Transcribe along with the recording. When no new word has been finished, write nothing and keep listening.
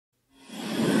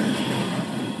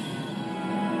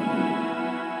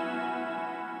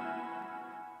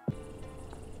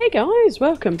guys,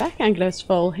 welcome back.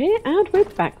 Anglaisefolle here, and we're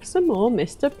back for some more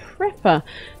Mr. Prepper.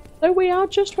 So we are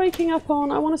just waking up on,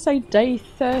 I want to say, day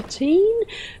 13.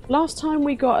 Last time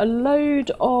we got a load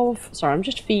of... Sorry, I'm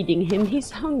just feeding him.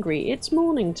 He's hungry. It's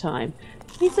morning time.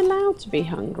 He's allowed to be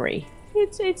hungry.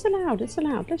 It's allowed. It's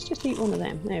allowed. Let's just eat one of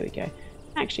them. There we go.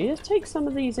 Actually, let's take some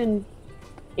of these in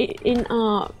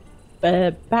our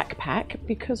backpack,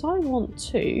 because I want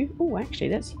to... Oh,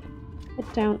 actually, let's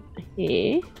head down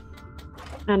here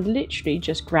and literally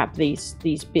just grab these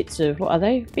bits of... What are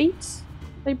they? Beets?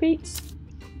 Are they beets?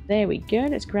 There we go.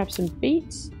 Let's grab some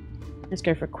beets. Let's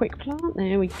go for a quick plant.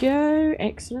 There we go.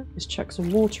 Excellent. Let's chuck some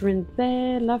water in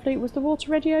there. Lovely. Was the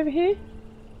water ready over here?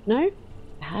 No?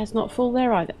 It's not full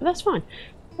there either. That's fine.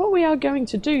 What we are going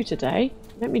to do today...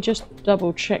 Let me just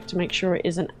double check to make sure it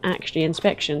isn't actually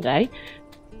inspection day.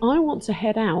 I want to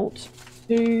head out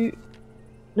to...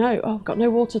 No. Oh, I've got no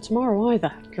water tomorrow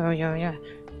either. Oh, yeah.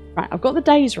 Right, I've got the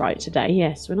days right today.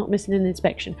 Yes, we're not missing an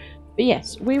inspection. But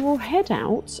yes, we will head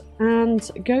out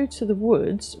and go to the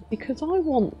woods because I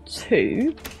want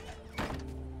to...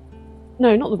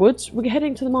 No, not the woods. We're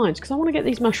heading to the mines because I want to get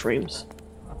these mushrooms.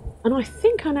 And I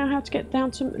think I know how to get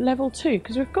down to level 2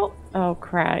 because we've got... Oh,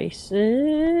 Christ.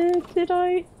 Did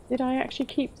I actually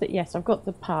keep that? Yes, I've got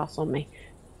the pass on me.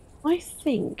 I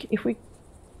think if we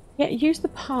use the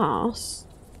pass...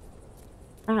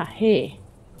 Ah, here.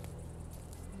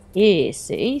 Here,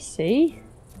 see?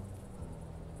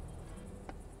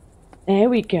 There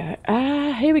we go.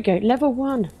 Ah, here we go. Level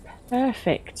 1.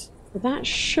 Perfect. So that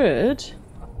should...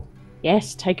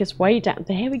 Yes, take us way down.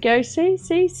 There we go.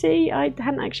 See? I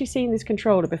hadn't actually seen this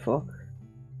controller before.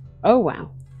 Oh,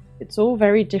 wow. It's all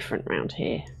very different around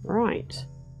here. Right.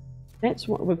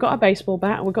 We've got a baseball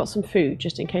bat and we've got some food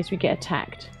just in case we get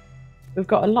attacked. We've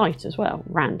got a light as well,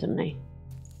 randomly.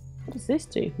 What does this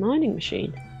do? Mining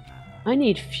machine. I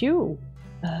need fuel.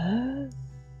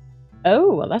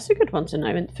 Oh, well, that's a good one to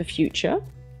know for future.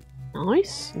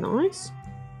 Nice.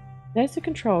 There's the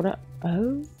controller.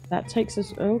 Oh, that takes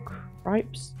us... Oh,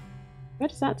 cripes. Where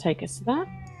does that take us? That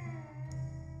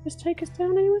just take us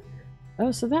down anywhere?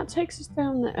 Oh, so that takes us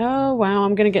down there. Oh, wow,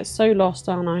 I'm going to get so lost,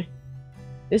 aren't I?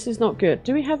 This is not good.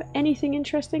 Do we have anything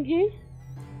interesting here?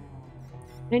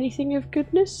 Anything of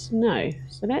goodness? No.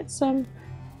 So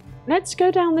let's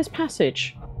go down this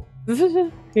passage.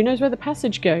 Who knows where the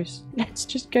passage goes? Let's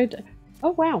just go down.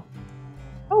 Oh, wow.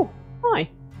 Oh, hi.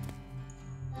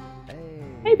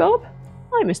 Hey, Bob.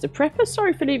 Hi, Mr. Prepper.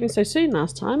 Sorry for leaving so soon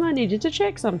last time. I needed to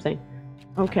check something.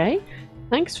 Okay.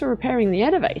 Thanks for repairing the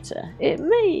elevator. It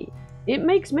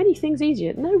makes many things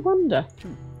easier. No wonder.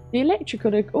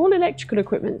 All electrical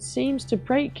equipment seems to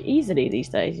break easily these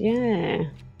days. Yeah.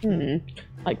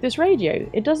 Like this radio.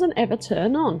 It doesn't ever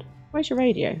turn on. Where's your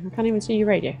radio? I can't even see your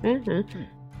radio.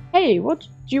 Hey, what?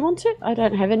 Do you want it? I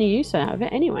don't have any use out of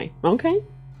it anyway. Okay.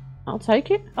 I'll take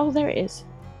it. Oh, there it is.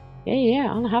 Yeah,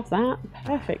 I'll have that.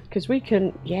 Perfect. Because we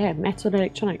can... Yeah, metal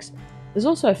electronics. There's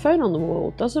also a phone on the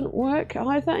wall. Doesn't work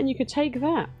either, and you could take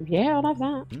that. Yeah, I'll have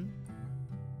that.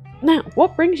 Now,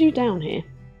 what brings you down here?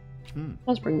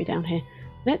 Does bring me down here.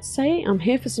 Let's say I'm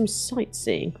here for some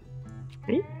sightseeing.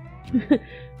 Okay.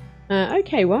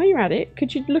 Okay, while you're at it,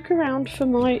 could you look around for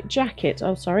my jacket?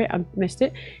 Oh, sorry, I missed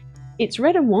it. It's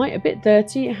red and white, a bit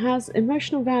dirty. It has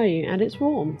emotional value, and it's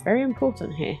warm. Very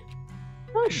important here.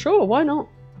 Oh, sure, why not?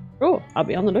 Sure, I'll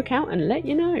be on the lookout and let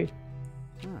you know.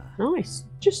 Nice.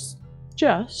 Just,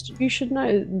 you should know,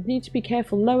 you need to be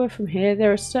careful lower from here.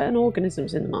 There are certain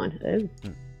organisms in the mine.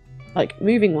 Oh. Like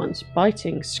moving ones,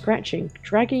 biting, scratching,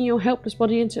 dragging your helpless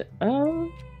body into... Oh,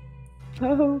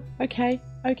 okay.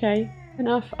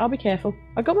 Enough. I'll be careful.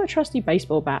 I got my trusty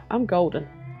baseball bat. I'm golden.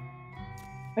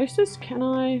 Posters? Can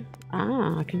I...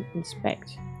 Ah, I can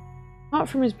inspect. Apart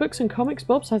from his books and comics,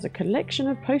 Bob's has a collection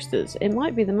of posters. It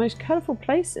might be the most colourful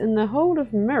place in the whole of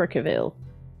Americaville.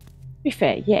 To be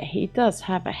fair, yeah, he does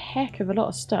have a heck of a lot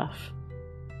of stuff.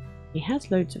 He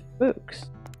has loads of books.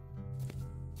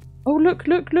 Oh, look!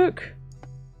 Look,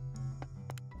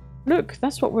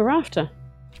 that's what we're after.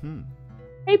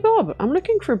 Hey, Bob, I'm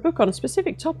looking for a book on a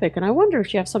specific topic, and I wonder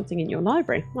if you have something in your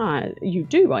library. Ah, you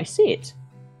do, I see it.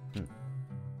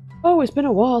 Oh, it's been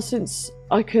a while since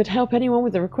I could help anyone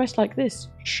with a request like this.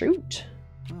 Shoot.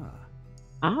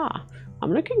 I'm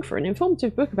looking for an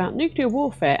informative book about nuclear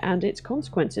warfare and its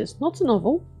consequences. Not a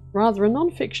novel, rather a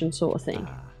non-fiction sort of thing.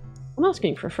 I'm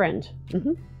asking for a friend.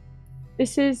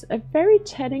 This is a very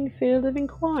telling field of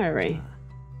inquiry.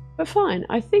 But fine,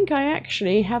 I think I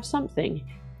actually have something.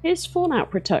 Here's fallout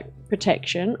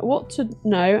protection, what to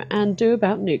know and do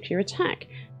about nuclear attack,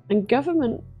 and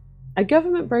a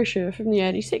government brochure from the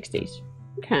early 60s.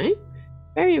 Okay.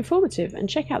 Very informative, and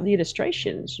check out the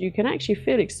illustrations. You can actually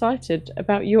feel excited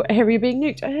about your area being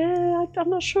nuked. I'm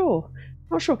not sure.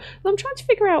 Not sure. I'm trying to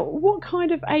figure out what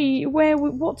kind of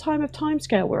what time of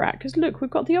timescale we're at. Because look, we've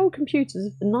got the old computers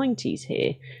of the 90s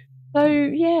here. So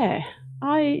yeah,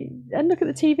 and look at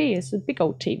the TV. It's a big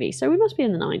old TV. So we must be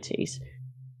in the 90s.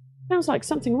 Sounds like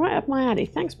something right up my alley.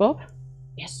 Thanks, Bob.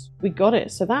 Yes, we got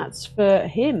it. So that's for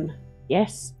him.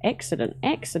 Yes, excellent,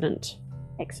 excellent.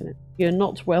 Excellent. You're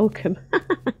not welcome.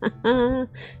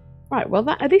 Right, well,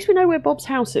 at least we know where Bob's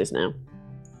house is now.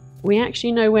 We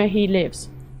actually know where he lives.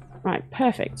 Right,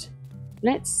 perfect.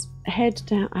 Let's head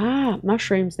down. Ah,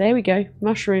 mushrooms. There we go.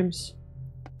 Mushrooms.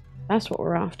 That's what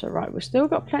we're after. Right, we've still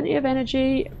got plenty of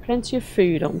energy, plenty of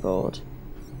food on board.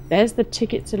 There's the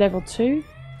ticket to level 2.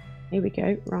 Here we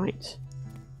go. Right.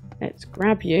 Let's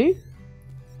grab you.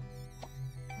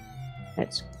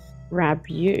 Let's grab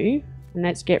you. And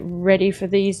let's get ready for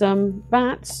these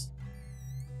bats.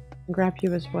 Grab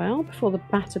you as well before the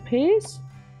bat appears.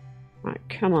 Right,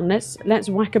 come on, let's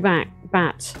whack a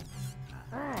bat.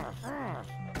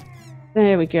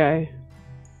 There we go.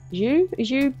 Is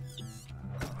you?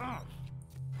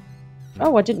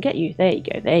 Oh, I didn't get you. There you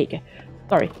go. There you go.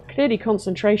 Sorry, clearly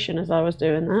concentration as I was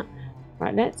doing that.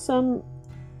 Right, let's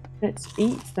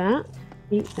eat that.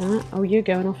 Eat that. Oh, you're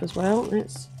going off as well.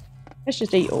 Let's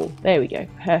just eat all. There we go.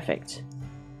 Perfect.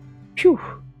 Phew.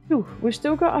 Phew. We've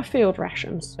still got our field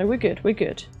rations, so we're good. We're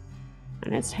good.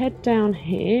 And let's head down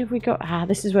here. We got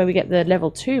this is where we get the level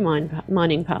 2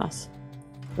 mining pass.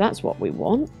 That's what we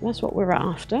want. That's what we're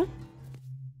after.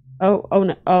 Oh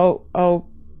no.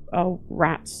 Oh,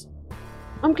 rats.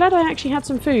 I'm glad I actually had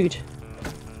some food.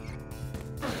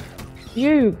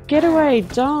 You get away.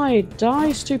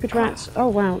 Die, stupid rats. Oh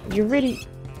wow, you really.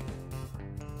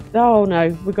 Oh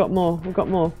no, we've got more. We've got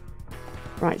more.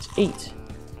 Right, eat.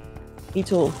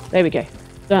 Eat all. There we go.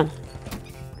 Done.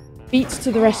 Beats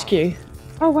to the rescue.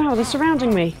 Oh wow, they're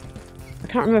surrounding me. I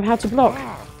can't remember how to block.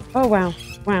 Oh wow.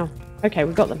 Wow. Okay,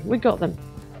 we got them. We got them.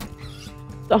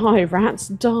 Die, rats.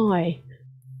 Die.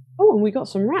 Oh, and we got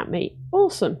some rat meat.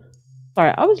 Awesome.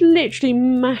 Sorry, I was literally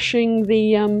mashing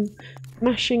the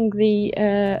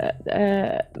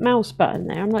mouse button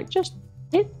there. I'm like, just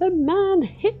hit them, man.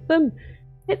 Hit them.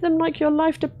 Hit them like your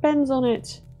life depends on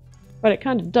it. But it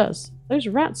kind of does. Those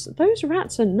rats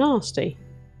are nasty.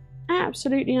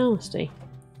 Absolutely nasty.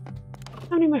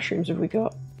 How many mushrooms have we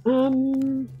got?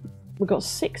 We've got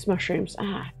 6 mushrooms.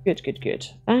 Ah, good, good, good.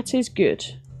 That is good.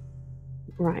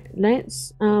 Right,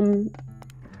 let's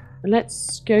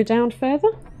go down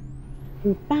further.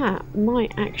 And that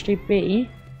might actually be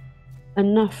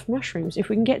enough mushrooms. If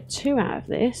we can get 2 out of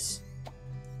this,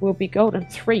 we'll be golden.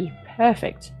 3,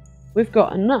 perfect. We've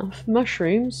got enough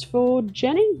mushrooms for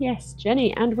Jenny. Yes,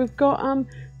 Jenny. And we've got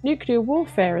nuclear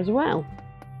warfare as well.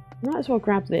 Might as well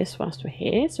grab this whilst we're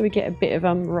here, so we get a bit of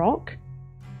rock.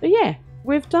 But yeah,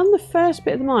 we've done the first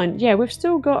bit of the mine. Yeah, we've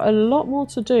still got a lot more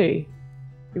to do.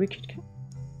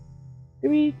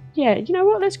 Yeah, you know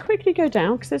what? Let's quickly go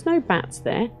down because there's no bats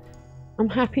there. I'm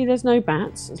happy there's no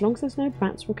bats. As long as there's no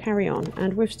bats, we'll carry on.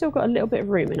 And we've still got a little bit of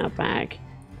room in our bag.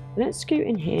 Let's scoot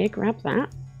in here, grab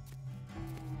that.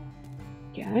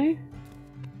 Go.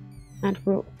 And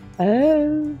we'll...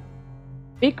 Oh!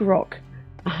 Big rock.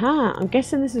 Aha! I'm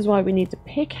guessing this is why we need the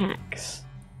pickaxe.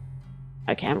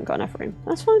 Okay, I haven't got enough room.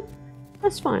 That's fine.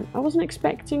 That's fine. I wasn't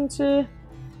expecting to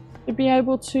be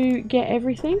able to get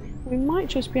everything. We might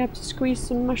just be able to squeeze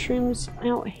some mushrooms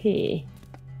out here.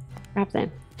 Grab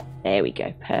them. There we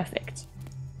go. Perfect.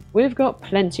 We've got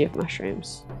plenty of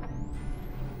mushrooms.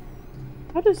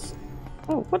 How does...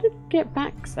 Oh, what did get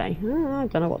back say? Oh, I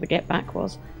don't know what the get back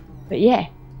was. But yeah,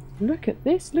 look at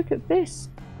this, look at this.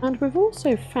 And we've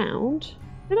also found...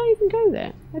 Did I even go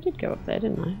there? I did go up there,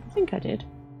 didn't I? I think I did.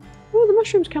 Oh, the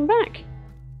mushrooms come back.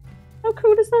 How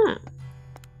cool is that?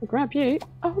 I'll grab you.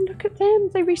 Oh, look at them.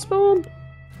 They respawn.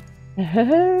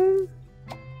 Oh.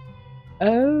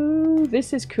 Oh,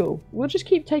 this is cool. We'll just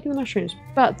keep taking the mushrooms.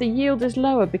 But the yield is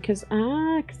lower because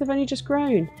they've only just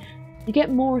grown. You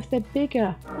get more if they're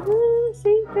bigger. Ah,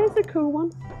 see, there's a cool one.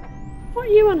 What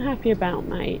are you unhappy about,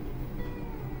 mate?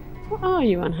 What are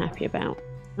you unhappy about?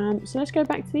 So let's go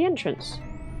back to the entrance.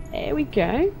 There we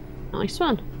go. Nice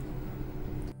one.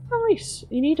 Nice.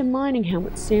 You need a mining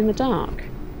helmet to see in the dark.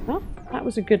 Well, that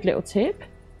was a good little tip.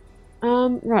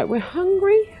 Right, we're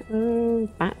hungry. Oh,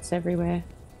 bats everywhere.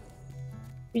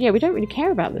 But yeah, we don't really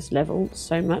care about this level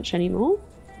so much anymore.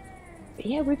 But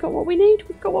yeah, we've got what we need.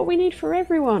 We've got what we need for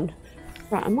everyone.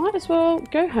 Right, I might as well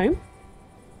go home.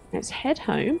 Let's head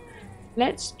home.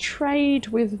 Let's trade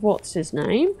with what's his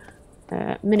name?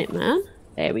 Minuteman.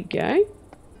 There we go.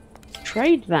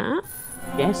 Trade that.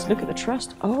 Yes, look at the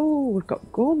trust. Oh, we've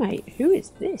got gourmet. Who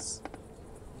is this?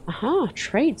 Aha,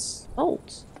 trade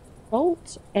salt.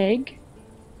 Salt, egg,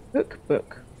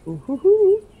 cookbook.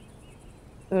 Ooh-hoo-hoo.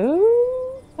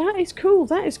 Oh, that is cool.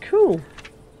 That is cool.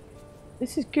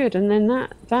 This is good. And then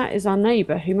that is our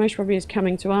neighbour who most probably is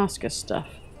coming to ask us stuff.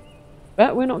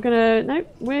 But we're not gonna. No,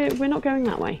 we're not going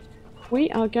that way. We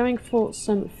are going for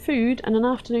some food and an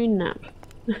afternoon nap.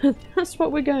 That's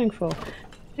what we're going for.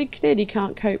 We clearly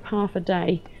can't cope half a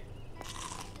day.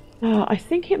 I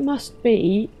think it must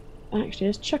be. Actually,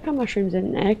 let's chuck our mushrooms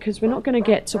in there because we're not going to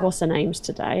get to what's her names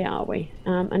today, are we?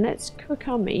 And let's cook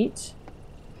our meat.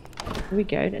 Here we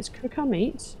go. Let's cook our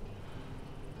meat.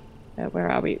 Where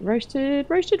are we? Roasted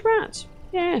rat.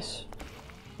 Yes.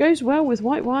 Goes well with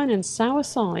white wine and sour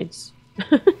sides.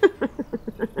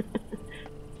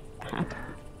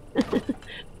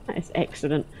 That is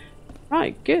excellent.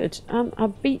 Right, good. Our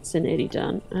beets are nearly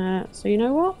done. So you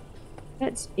know what?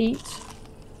 Let's eat.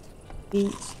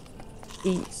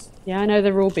 Yeah, I know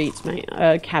they're raw beets, mate.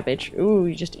 Cabbage. Ooh,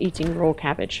 you're just eating raw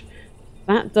cabbage.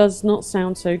 That does not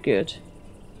sound so good.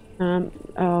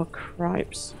 Oh,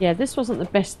 cripes. Yeah, this wasn't the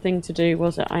best thing to do,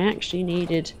 was it? I actually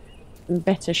needed some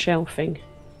better shelving.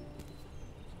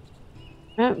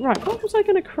 Right, what was I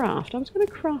going to craft? I was going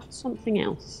to craft something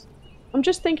else. I'm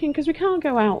just thinking, because we can't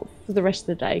go out for the rest of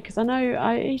the day, because I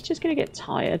know he's just going to get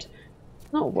tired.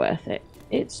 It's not worth it.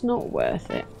 It's not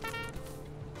worth it.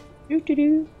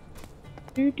 Do-do-do.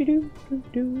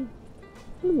 Do-do-do-do-do.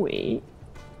 We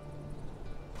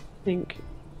think,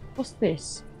 what's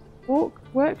this?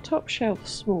 Worktop shelf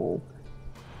small.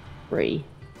 3.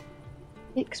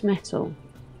 6 metal.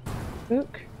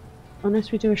 Book.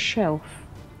 Unless we do a shelf.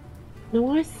 No,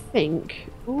 I think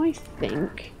we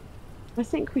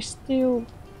still...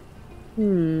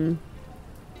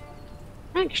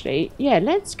 Actually, yeah,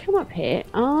 let's come up here.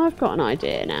 I've got an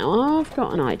idea now. I've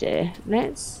got an idea.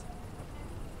 Let's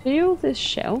steal this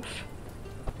shelf.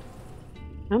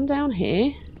 Come down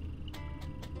here.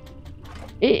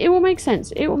 It will make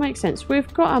sense. It will make sense.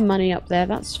 We've got our money up there.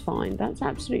 That's fine. That's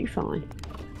absolutely fine.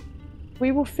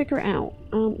 We will figure it out.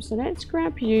 So let's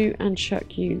grab you and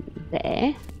chuck you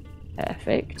there.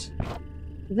 Perfect.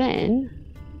 Then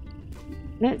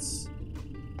let's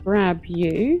grab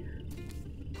you.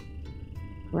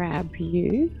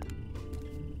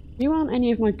 You aren't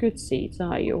any of my good seeds,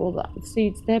 are you? All that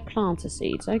seeds, they're planter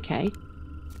seeds. Okay.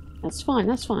 That's fine,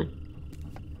 that's fine.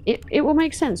 It will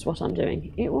make sense what I'm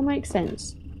doing. It will make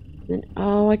sense. And then,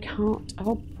 oh, I can't.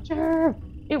 Oh,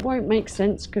 it won't make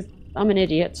sense because I'm an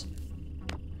idiot.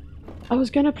 I was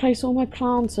going to place all my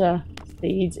planter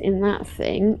seeds in that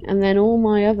thing and then all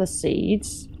my other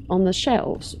seeds on the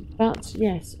shelves. But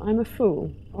yes, I'm a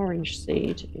fool. Orange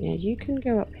seed. Yeah, you can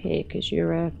go up here because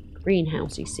you're a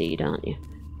greenhousey seed, aren't you?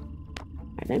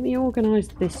 Right, let me organise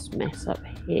this mess up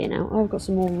here now. Oh, I've got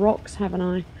some more rocks, haven't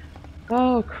I?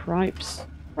 Oh, cripes.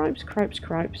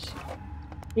 Cripes.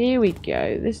 Here we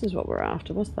go. This is what we're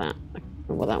after. What's that? I can't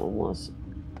remember what that one was.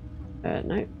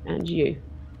 No. And you.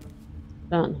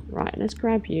 Done. Right, let's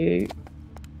grab you.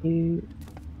 You.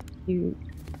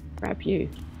 Grab you.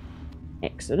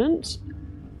 Excellent.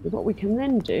 What we can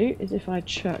then do is if I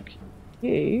chuck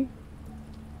you...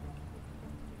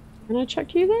 Can I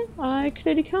chuck you there? I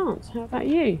clearly can't. How about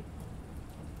you?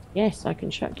 Yes, I can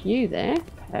chuck you there.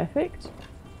 Perfect.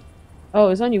 Oh,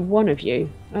 there's only one of you.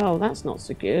 Oh, that's not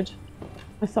so good.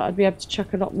 I thought I'd be able to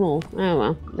chuck a lot more. Oh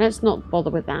well, let's not bother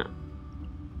with that.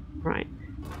 Right.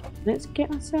 Let's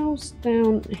get ourselves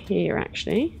down here,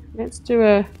 actually. Let's do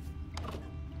a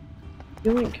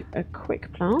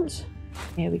quick plant.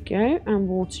 There we go. And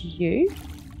water you.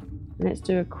 Let's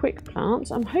do a quick plant.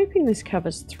 I'm hoping this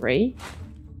covers 3.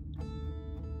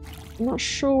 I'm not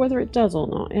sure whether it does or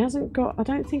not. It hasn't got... I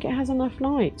don't think it has enough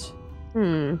light.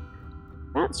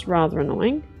 That's rather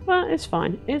annoying. But it's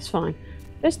fine. It's fine.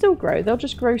 They'll still grow. They'll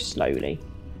just grow slowly.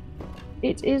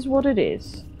 It is what it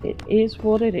is. It is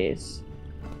what it is.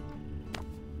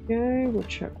 Go. We'll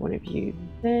chuck one of you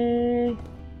there.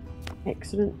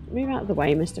 Excellent. Move out of the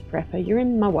way, Mr. Prepper. You're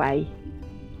in my way.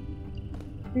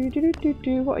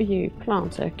 What are you?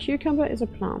 Planter. Cucumber is a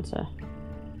planter.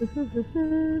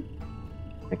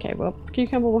 Okay, well,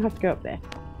 cucumber will have to go up there.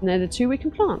 And they're the 2 we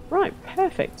can plant. Right,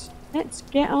 perfect. Let's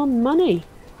get our money.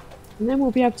 And then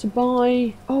we'll be able to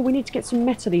buy... Oh, we need to get some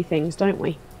metal-y things, don't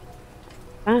we?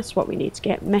 That's what we need to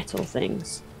get, metal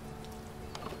things.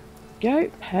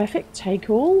 Go. Perfect. Take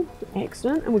all.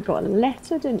 Excellent. And we've got a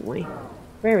letter, didn't we?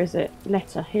 Where is it?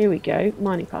 Letter. Here we go.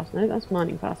 Mining pass. No, that's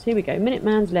mining pass. Here we go.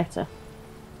 Minuteman's letter.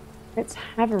 Let's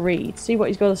have a read. See what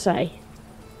he's got to say.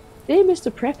 Dear Mr.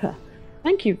 Prepper,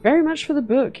 Thank you very much for the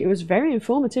book. It was very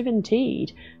informative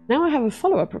indeed. Now I have a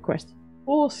follow-up request. Of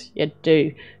course you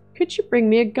do. Could you bring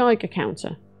me a Geiger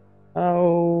counter?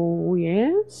 Oh,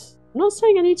 yes? I'm not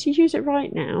saying I need to use it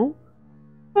right now,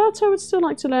 but I would still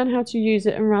like to learn how to use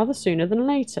it, and rather sooner than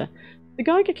later. The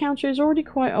Geiger counter is already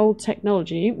quite old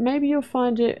technology. Maybe you'll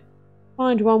find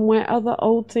one where other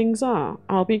old things are.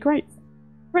 I'll be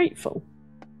grateful.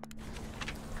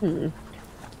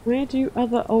 Where do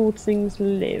other old things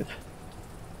live?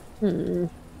 To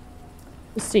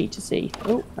see.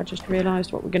 Oh, I just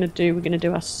realised what we're going to do. We're going to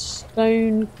do our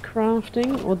stone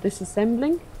crafting or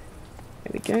disassembling.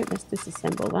 There we go. Let's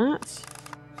disassemble that.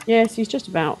 Yes, he's just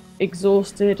about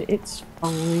exhausted. It's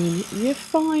fine. You're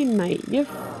fine, mate. You're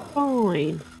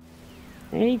fine.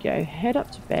 There you go. Head up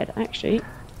to bed. Actually,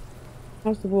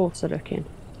 how's the water looking?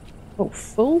 Oh,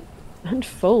 full and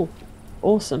full.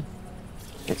 Awesome.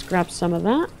 Let's grab some of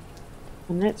that.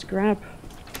 And let's grab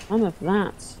some of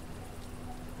that.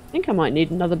 I think I might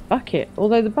need another bucket,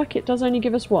 although the bucket does only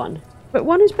give us one. But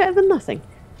one is better than nothing.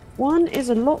 One is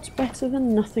a lot better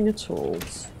than nothing at all.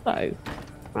 So,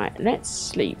 right, let's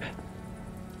sleep.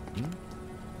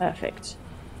 Perfect.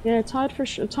 Yeah, time for a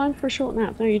short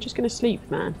nap. No, you're just going to sleep,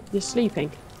 man. You're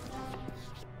sleeping.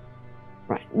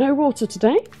 Right, no water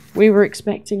today. We were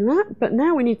expecting that, but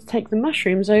now we need to take the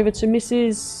mushrooms over to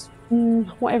Mrs.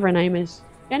 Whatever her name is.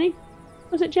 Jenny?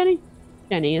 Was it Jenny?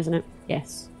 Jenny, isn't it?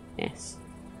 Yes. Yes.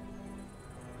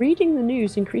 Reading the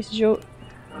news increases your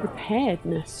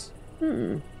preparedness.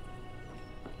 Not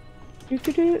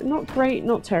great,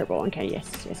 not terrible. Okay,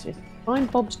 yes.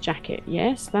 Find Bob's jacket.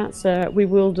 Yes, that's we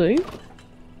will do.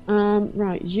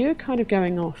 Right, you're kind of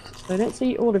going off. So let's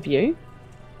eat all of you.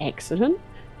 Excellent.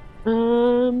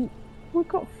 We've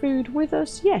got food with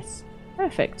us. Yes,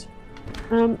 perfect.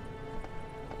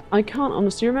 I can't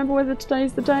honestly remember whether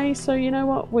today's the day, so you know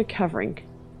what? We're covering.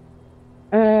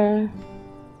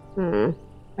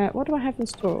 What do I have in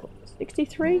store?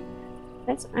 63?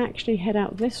 Let's actually head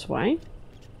out this way.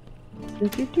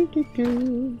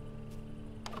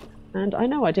 And I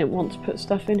know I didn't want to put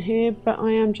stuff in here, but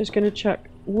I am just going to chuck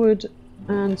wood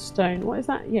and stone. What is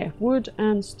that? Yeah, wood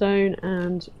and stone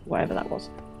and whatever that was.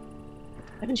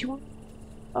 71.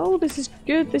 Oh, this is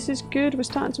good. This is good. We're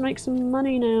starting to make some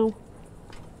money now.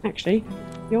 Actually,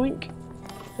 yoink.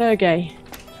 Sergey.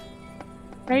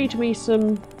 Trade me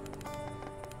some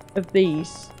of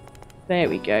these. There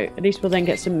we go. At least we'll then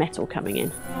get some metal coming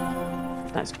in.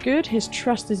 That's good. His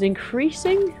trust is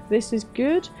increasing. This is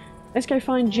good. Let's go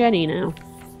find Jenny now.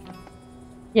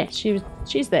 Yes,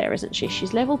 she's there, isn't she?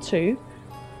 She's level 2.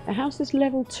 The house is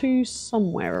level 2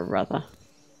 somewhere or other.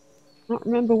 Can't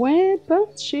remember where,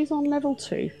 but she's on level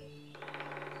 2.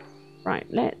 Right,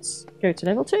 let's go to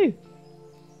level 2.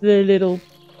 The little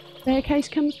staircase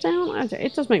comes down.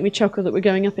 It does make me chuckle that we're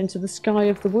going up into the sky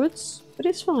of the woods, but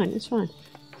it's fine, it's fine.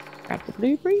 Grab the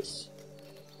blueberries.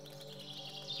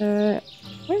 Where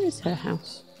is her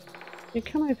house? You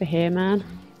come over here, man.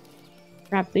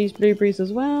 Grab these blueberries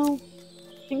as well.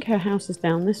 I think her house is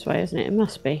down this way, isn't it? It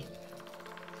must be.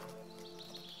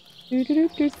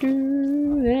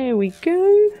 There we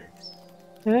go.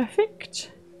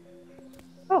 Perfect.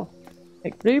 Oh,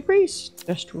 big blueberries.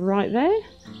 Just right there.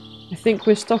 I think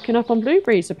we're stocking up on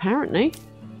blueberries, apparently.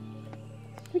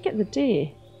 We get the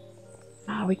deer.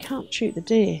 Ah, we can't shoot the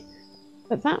deer.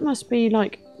 But that must be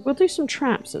like... We'll do some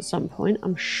traps at some point,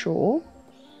 I'm sure.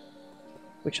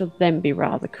 Which will then be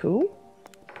rather cool.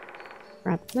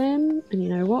 Grab them. And you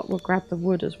know what? We'll grab the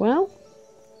wood as well.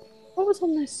 What was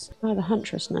on this? Oh, the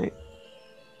huntress note.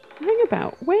 Hang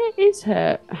about. Where is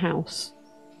her house?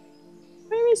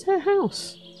 Where is her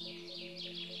house?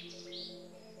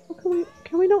 Oh,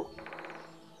 can we not?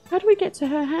 How do we get to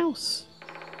her house?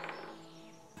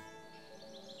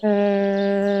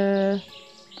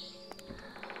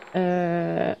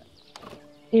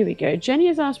 Here we go. Jenny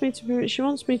has asked me to. She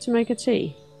wants me to make a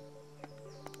tea.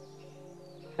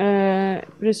 But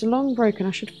it's long broken.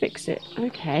 I should fix it.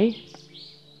 Okay.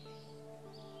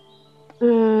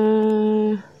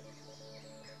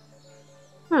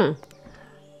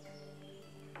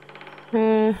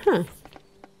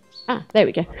 Ah, there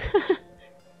we go.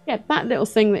 Yeah, that little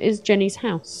thing that is Jenny's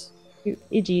house. You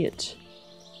idiot.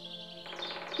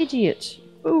 Idiot.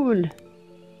 Fool.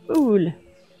 Fool.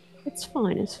 It's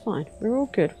fine, it's fine. We're all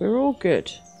good, we're all good.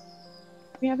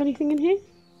 Do we have anything in here?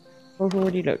 We've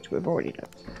already looked,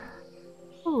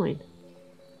 Fine.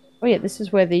 Oh yeah, this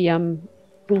is where the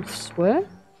wolves were.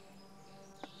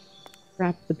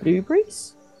 Grab the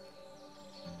blueberries.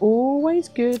 Always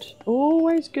good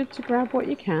to grab what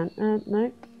you can.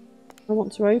 No, I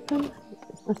want to open.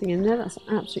 There's nothing in there, that's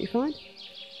absolutely fine.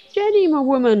 Jenny, my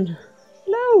woman!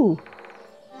 Hello!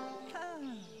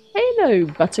 Hello,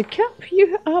 Buttercup.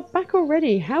 You are back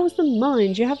already. How was the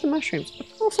mine? Do you have the mushrooms?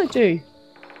 Of course I do.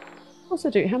 Of course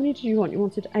I do. How many did you want? You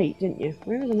wanted 8, didn't you?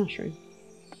 Where are the mushrooms?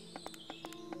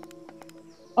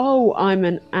 Oh, I'm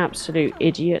an absolute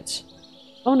idiot.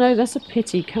 Oh no, that's a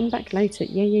pity. Come back later.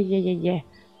 Yeah.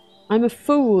 I'm a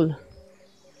fool.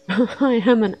 I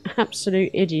am an absolute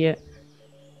idiot.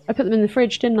 I put them in the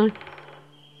fridge, didn't I?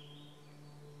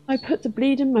 I put the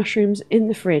bleeding mushrooms in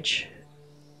the fridge.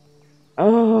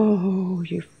 Oh,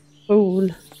 you fool.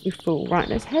 You fool. Right,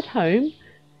 let's head home.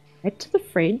 Head to the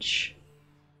fridge.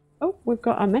 Oh, we've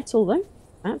got our metal though.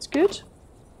 That's good.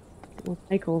 We'll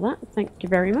take all that. Thank you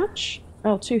very much.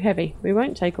 Oh, too heavy. We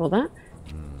won't take all that.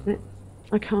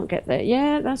 I can't get there.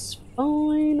 Yeah, that's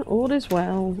fine. All is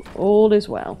well. All is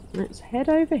well. Let's head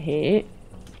over here.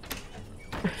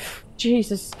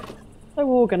 Jesus. So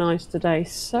organised today.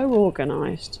 So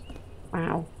organised.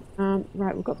 Wow.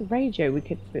 Right, we've got the radio we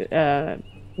could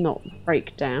not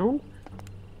break down.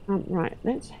 Right,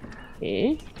 let's head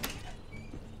here.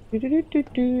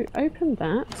 Open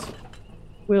that.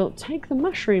 We'll take the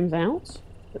mushrooms out.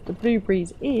 Put the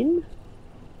blueberries in.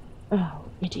 Oh,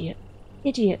 idiot.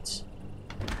 Idiot.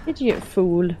 Idiot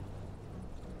fool.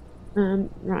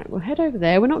 Right, we'll head over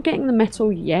there. We're not getting the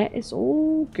metal yet. It's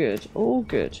all good. All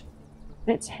good.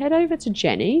 Let's head over to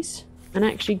Jenny's and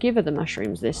actually give her the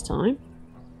mushrooms this time.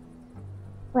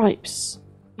 Ripes.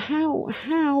 How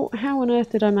on earth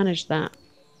did I manage that?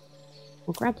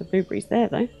 We'll grab the blueberries there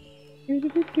though.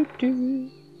 Come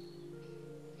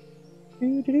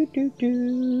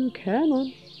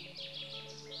on.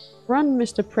 Run,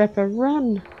 Mr. Prepper,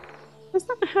 run. Does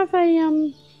that have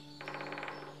a,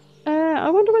 I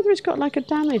wonder whether it's got like a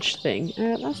damage thing.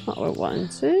 That's not what I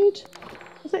wanted.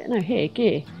 Does it? No, here,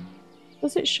 gear.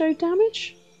 Does it show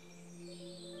damage?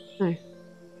 No.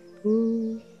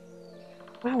 Ooh.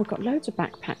 Wow, we've got loads of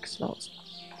backpack slots.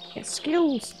 Get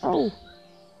skills. Oh.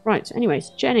 Right, anyways,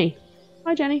 Jenny.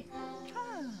 Hi, Jenny.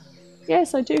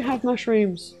 Yes, I do have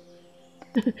mushrooms.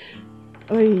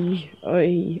 Oi.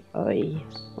 I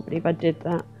believe I did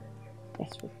that.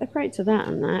 Yes, we'll separate to that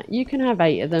and that. You can have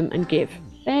 8 of them and give.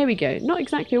 There we go. Not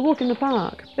exactly a walk in the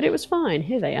park, but it was fine.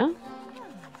 Here they are.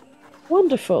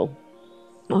 Wonderful.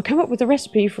 I'll come up with a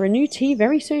recipe for a new tea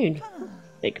very soon.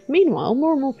 Meanwhile,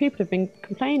 more and more people have been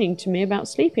complaining to me about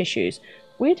sleep issues,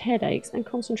 weird headaches and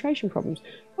concentration problems.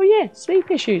 Oh yeah, sleep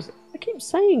issues. I keep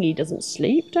saying he doesn't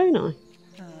sleep, don't I?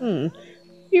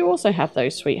 You also have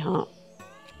those, sweetheart.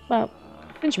 Well,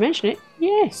 since you mention it,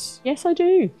 yes I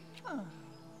do.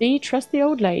 Do you trust the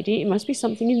old lady? It must be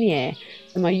something in the air.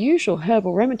 And my usual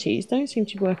herbal remedies don't seem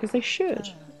to work as they should.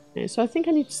 So I think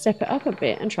I need to step it up a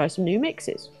bit and try some new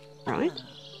mixes. Right?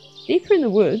 Deeper in the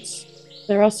woods,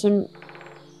 there are some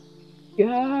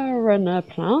guarana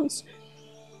plants.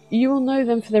 You will know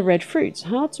them for their red fruits.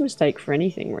 Hard to mistake for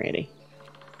anything, really.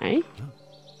 Eh?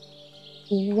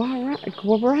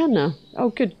 Guarana. Oh,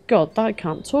 good God, I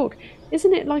can't talk.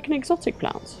 Isn't it like an exotic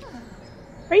plant?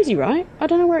 Crazy, right? I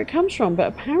don't know where it comes from, but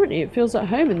apparently it feels at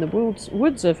home in the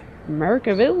woods of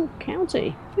Merricaville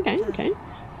County. Okay.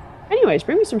 Anyways,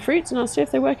 bring me some fruits and I'll see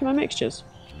if they work in my mixtures.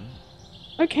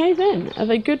 Okay then. Are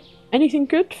they good? Anything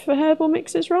good for herbal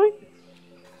mixes, right?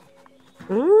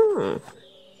 Ah.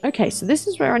 Okay, so this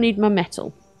is where I need my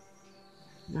metal.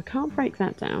 I can't break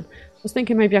that down. I was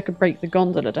thinking maybe I could break the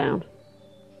gondola down.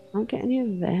 Can't get any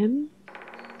of them.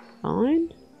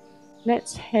 Fine.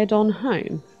 Let's head on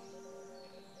home.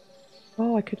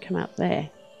 Oh, I could come out there.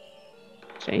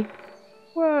 See?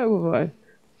 Whoa.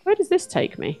 Where does this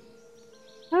take me?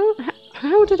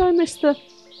 How did I miss the...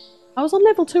 I was on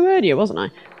level 2 earlier, wasn't I?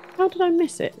 How did I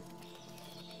miss it?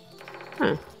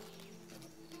 Huh.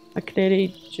 I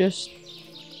clearly just...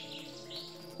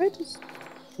 Where does...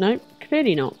 No,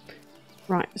 clearly not.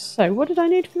 Right, so what did I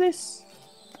need for this?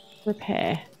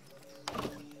 Repair.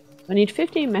 I need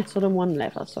 15 metal and 1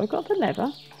 lever. So I've got the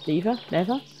lever.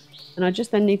 And I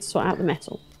just then need to sort out the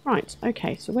metal. Right,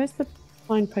 okay, so where's the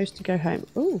signpost to go home?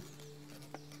 Ooh.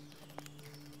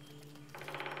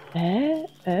 There?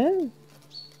 Oh.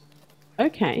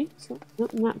 Okay, so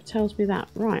that map tells me that.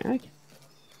 Right, okay.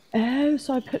 Oh,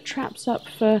 so I put traps up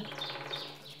for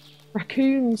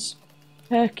raccoons,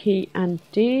 turkey and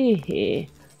deer here.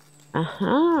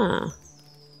 Aha.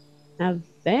 Now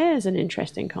there's an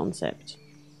interesting concept.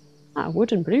 Ah,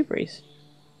 wooden blueberries.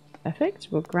 Perfect,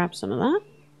 we'll grab some of that.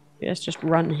 Let's just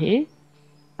run here.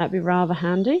 That'd be rather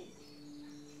handy.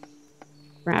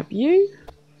 Grab you.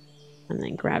 And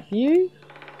then grab you.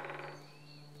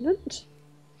 And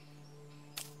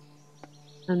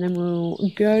then we'll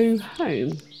go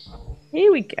home.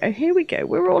 Here we go.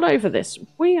 We're all over this.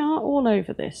 We are all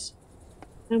over this.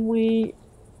 And we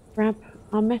grab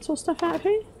our metal stuff out of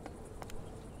here?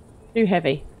 Too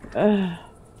heavy. Right,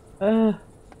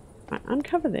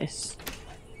 uncover this.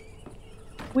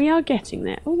 We are getting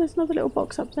there. Oh, there's another little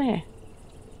box up there.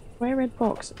 Square red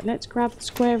box. Let's grab the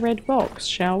square red box,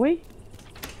 shall we?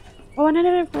 Oh, I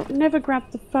never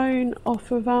grabbed the phone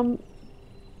off of,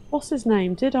 what's his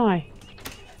name, did I?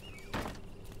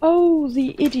 Oh,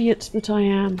 the idiot that I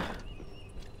am.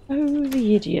 Oh,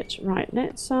 the idiot. Right,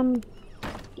 let's,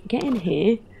 get in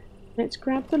here. Let's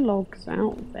grab the logs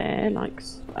out there, like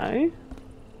so.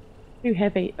 Too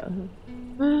heavy.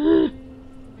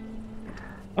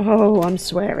 Oh, I'm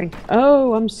swearing.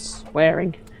 Oh, I'm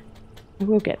swearing.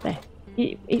 We'll get there.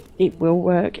 It will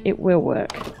work. It will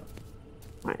work.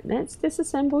 Right, let's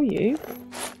disassemble you.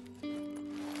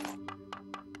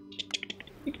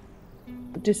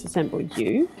 Disassemble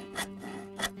you.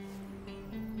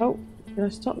 Oh, did I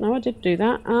stop? No, I did do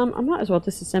that. I might as well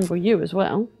disassemble you as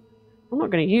well. I'm not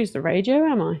going to use the radio,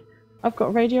 am I? I've got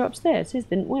a radio upstairs. His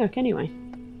didn't work anyway.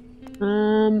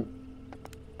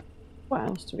 What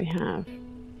else do we have?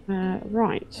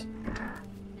 Right.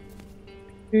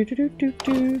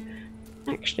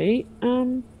 Actually,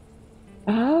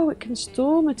 oh, it can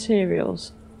store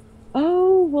materials.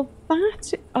 Oh, well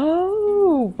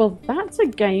that's a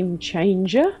game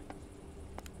changer.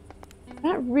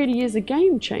 That really is a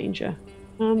game changer.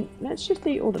 Let's just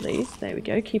eat all of these. There we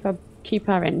go. Keep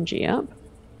our energy up.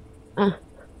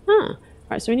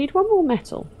 Right, so we need one more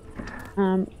metal,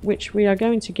 which we are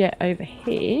going to get over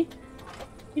here.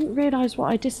 Didn't realise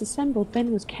what I disassembled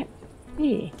then was kept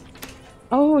here.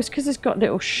 Oh, it's because it's got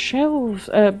little shelves,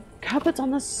 cupboards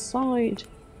on the side.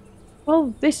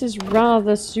 Well, this is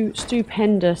rather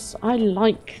stupendous. I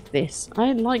like this.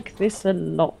 I like this a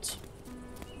lot.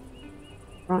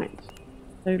 Right.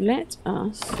 So let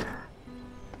us...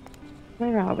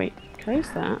 Where are we? Close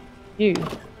that. You.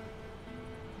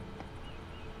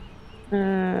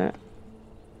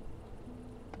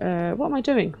 What am I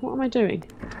doing? What am I doing?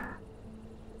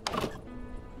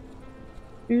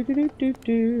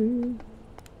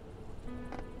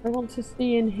 I want to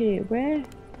see in here. Where?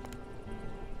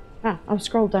 Ah, I'll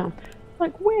scroll down.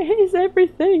 Like, where is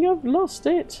everything? I've lost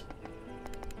it.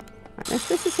 Right, let's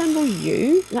disassemble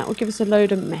you. That will give us a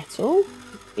load of metal.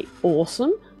 Be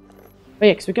awesome. Oh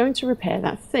yeah, because we're going to repair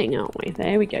that thing, aren't we?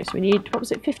 There we go. So we need, what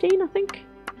was it, 15, I think?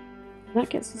 That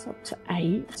gets us up to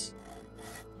 8.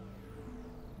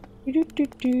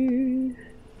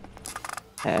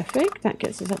 Perfect. That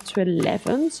gets us up to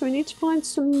 11. So we need to find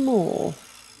some more.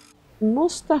 More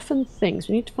stuff and things.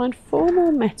 We need to find 4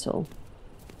 more metal.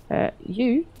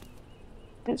 You.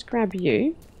 Let's grab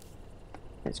you.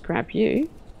 Let's grab you.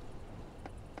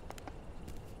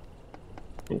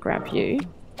 And grab you.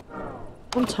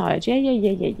 I'm tired.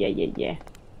 Yeah.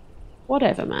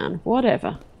 Whatever, man.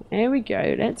 Whatever. There we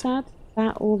go. Let's add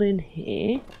that all in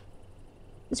here.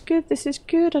 It's good. This is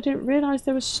good. I didn't realise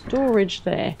there was storage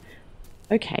there.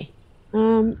 Okay.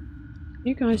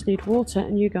 You guys need water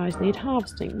and you guys need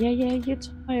harvesting. Yeah, you're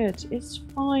tired. It's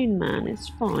fine, man. It's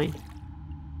fine.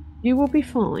 You will be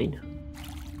fine.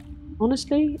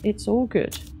 Honestly, it's all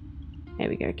good. There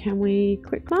we go. Can we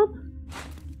quick plan?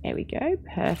 There we go.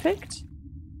 Perfect.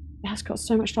 That's got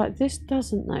so much light. This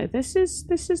doesn't though. This is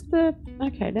the...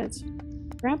 Okay, let's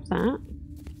grab that.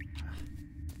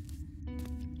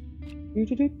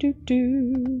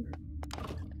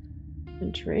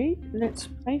 Inventory. Let's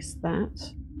place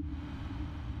that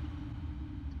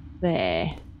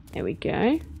there. There we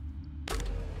go.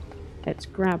 Let's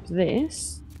grab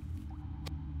this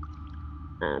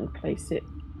and place it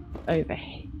over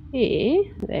here.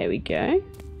 There we go.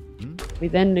 We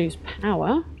then lose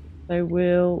power, so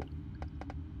we'll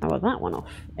power that one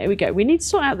off. There we go. We need to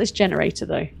sort out this generator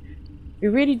though. We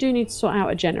really do need to sort out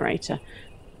a generator.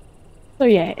 So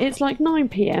yeah, it's like 9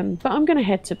 PM, but I'm going to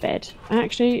head to bed.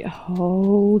 Actually,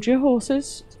 hold your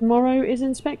horses. Tomorrow is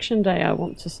inspection day, I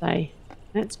want to say.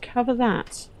 Let's cover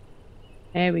that.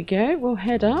 There we go. We'll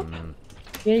head up.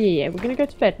 Yeah. We're going to go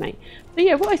to bed, mate. So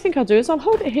yeah, what I think I'll do is I'll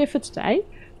hold it here for today.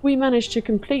 We managed to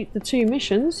complete the 2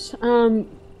 missions.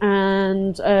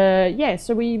 Yeah,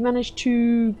 so we managed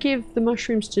to give the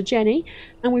mushrooms to Jenny,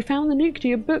 and we found the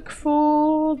nuclear book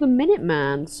for the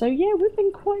Minuteman. So yeah, we've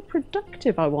been quite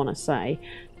productive, I want to say.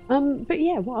 But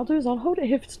yeah, what I'll do is I'll hold it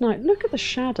here for tonight. Look at the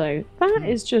shadow. That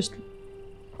is just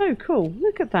so cool.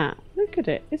 Look at that. Look at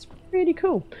it. It's really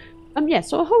cool. Yeah,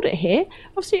 so I'll hold it here.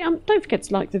 Obviously, don't forget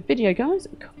to like the video, guys.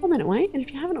 Comment away. And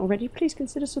if you haven't already, please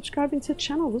consider subscribing to the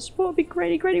channel. The support will be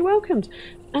greatly welcomed.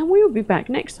 And we will be back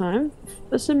next time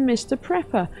for some Mr.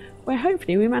 Prepper, where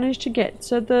hopefully we manage to get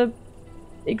to the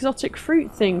exotic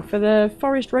fruit thing for the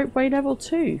Forest Ropeway level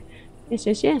 2. Yes,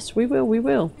 yes, yes, we will, we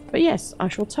will. But yes, I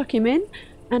shall tuck him in,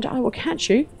 and I will catch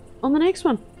you on the next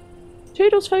one.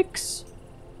 Toodles, folks!